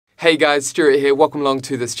Hey guys, Stewart here, welcome along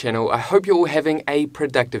to this channel. I hope you're all having a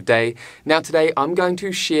productive day. Now today I'm going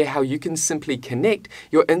to share how you can simply connect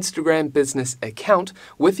your Instagram business account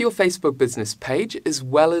with your Facebook business page as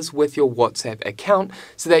well as with your WhatsApp account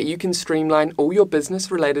so that you can streamline all your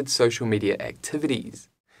business related social media activities.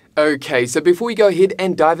 Okay, so before we go ahead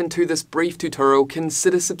and dive into this brief tutorial,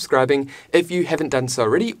 consider subscribing if you haven't done so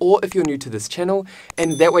already or if you're new to this channel,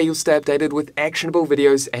 and that way you'll stay updated with actionable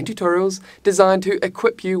videos and tutorials designed to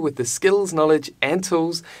equip you with the skills, knowledge and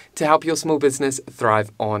tools to help your small business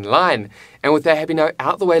thrive online. And with that happy note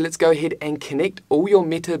out the way, let's go ahead and connect all your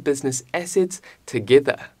Meta business assets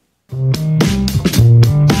together.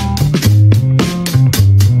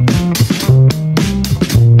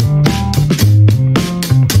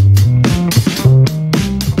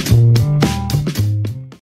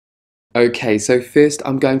 Okay, so first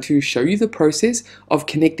I'm going to show you the process of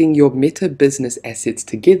connecting your Meta business assets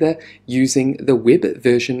together using the web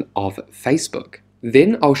version of Facebook.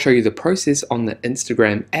 Then I'll show you the process on the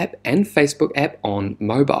Instagram app and Facebook app on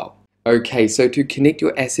mobile. Okay, so to connect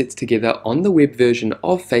your assets together on the web version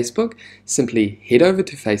of Facebook, simply head over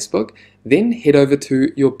to Facebook, then head over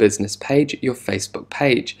to your business page, your Facebook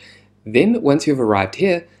page. Then once you've arrived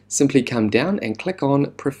here, simply come down and click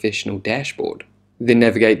on Professional Dashboard. Then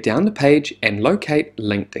navigate down the page and locate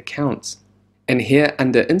linked accounts. And here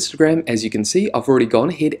under Instagram, as you can see, I've already gone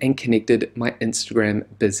ahead and connected my Instagram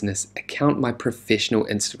business account, my professional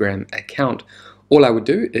Instagram account. All I would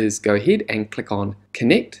do is go ahead and click on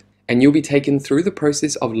connect, and you'll be taken through the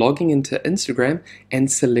process of logging into Instagram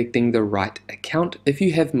and selecting the right account if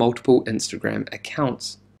you have multiple Instagram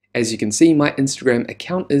accounts. As you can see, my Instagram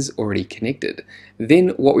account is already connected. Then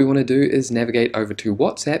what we want to do is navigate over to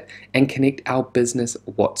WhatsApp and connect our business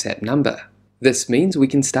WhatsApp number. This means we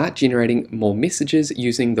can start generating more messages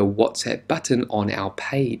using the WhatsApp button on our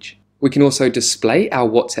page. We can also display our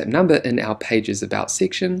WhatsApp number in our page's About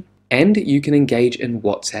section, and you can engage in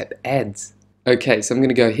WhatsApp ads. Okay, so I'm going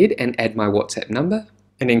to go ahead and add my WhatsApp number,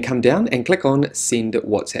 and then come down and click on Send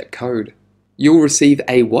WhatsApp Code. You'll receive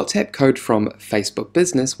a WhatsApp code from Facebook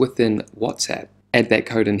Business within WhatsApp. Add that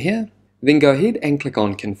code in here, then go ahead and click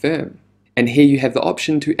on Confirm. And here you have the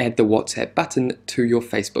option to add the WhatsApp button to your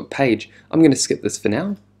Facebook page. I'm going to skip this for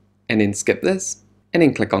now, and then skip this, and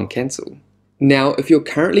then click on Cancel. Now, if you're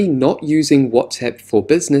currently not using WhatsApp for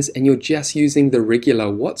Business and you're just using the regular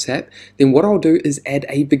WhatsApp, then what I'll do is add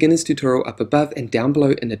a beginner's tutorial up above and down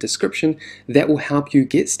below in the description that will help you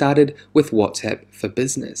get started with WhatsApp for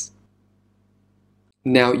Business.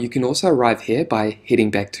 Now you can also arrive here by heading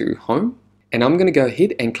back to Home, and I'm going to go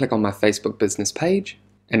ahead and click on my Facebook business page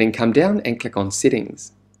and then come down and click on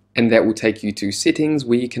Settings, and that will take you to Settings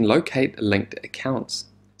where you can locate linked accounts.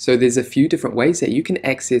 So there's a few different ways that you can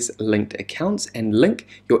access linked accounts and link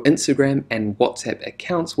your Instagram and WhatsApp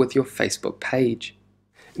accounts with your Facebook page.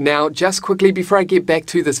 Now, just quickly before I get back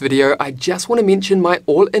to this video, I just want to mention my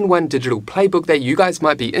all-in-one digital playbook that you guys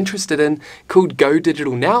might be interested in called Go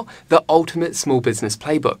Digital Now, the Ultimate Small Business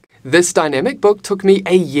Playbook. This dynamic book took me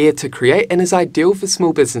a year to create and is ideal for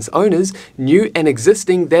small business owners, new and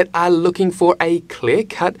existing, that are looking for a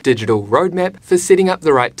clear-cut digital roadmap for setting up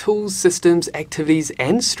the right tools, systems, activities,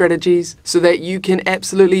 and strategies so that you can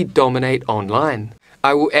absolutely dominate online.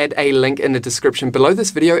 I will add a link in the description below this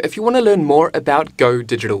video if you want to learn more about Go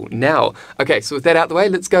Digital Now. Okay, so with that out the way,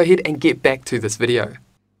 let's go ahead and get back to this video.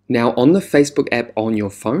 Now on the Facebook app on your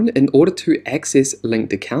phone, in order to access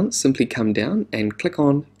linked accounts, simply come down and click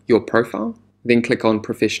on Your Profile, then click on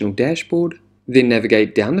Professional Dashboard, then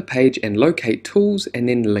navigate down the page and locate Tools and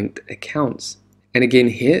then Linked Accounts. And again,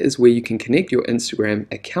 here is where you can connect your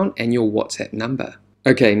Instagram account and your WhatsApp number.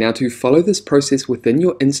 Okay, now to follow this process within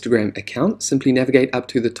your Instagram account, simply navigate up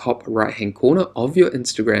to the top right hand corner of your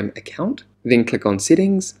Instagram account, then click on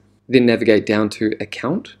Settings, then navigate down to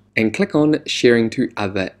Account, and click on Sharing to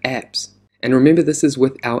Other Apps. And remember, this is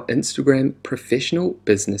with our Instagram professional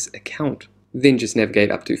business account. Then just navigate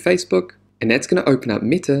up to Facebook, and that's going to open up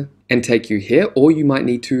Meta and take you here, or you might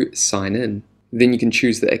need to sign in. Then you can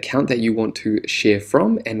choose the account that you want to share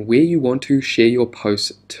from and where you want to share your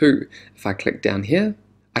posts to. If I click down here,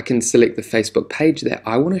 I can select the Facebook page that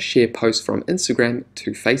I want to share posts from Instagram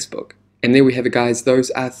to Facebook. And there we have it, guys.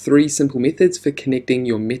 Those are 3 simple methods for connecting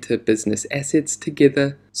your Meta business assets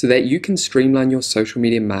together so that you can streamline your social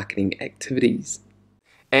media marketing activities.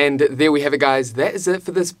 And there we have it, guys. That is it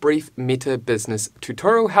for this brief Meta business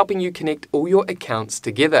tutorial helping you connect all your accounts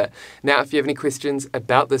together. Now, if you have any questions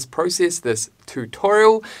about this process, this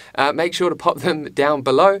tutorial, make sure to pop them down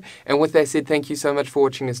below. And with that said, thank you so much for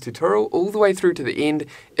watching this tutorial all the way through to the end.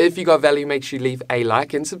 If you got value, make sure you leave a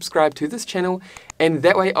like and subscribe to this channel. And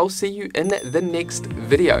that way I'll see you in the next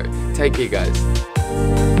video. Take care, guys.